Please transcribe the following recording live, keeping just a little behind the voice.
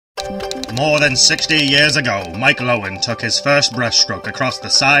More than 60 years ago, Mike Lowen took his first brushstroke across the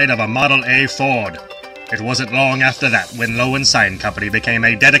side of a Model A Ford. It wasn't long after that when Lowen Sign Company became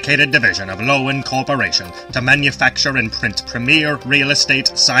a dedicated division of Lowen Corporation to manufacture and print premier real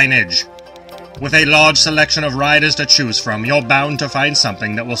estate signage. With a large selection of riders to choose from, you're bound to find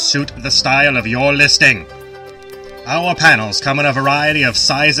something that will suit the style of your listing. Our panels come in a variety of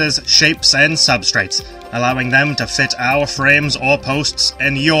sizes, shapes, and substrates, allowing them to fit our frames or posts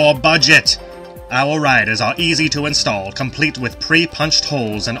in your budget. Our riders are easy to install, complete with pre-punched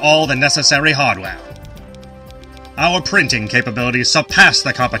holes and all the necessary hardware. Our printing capabilities surpass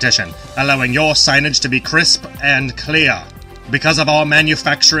the competition, allowing your signage to be crisp and clear. Because of our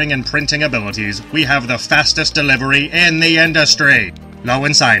manufacturing and printing abilities, we have the fastest delivery in the industry.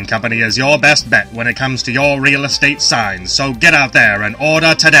 Lowen Sign Company is your best bet when it comes to your real estate signs, so get out there and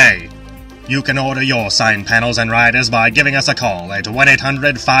order today. You can order your sign panels and riders by giving us a call at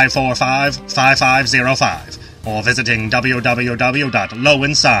 1-800-545-5505 or visiting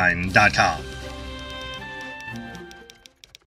www.lowensign.com.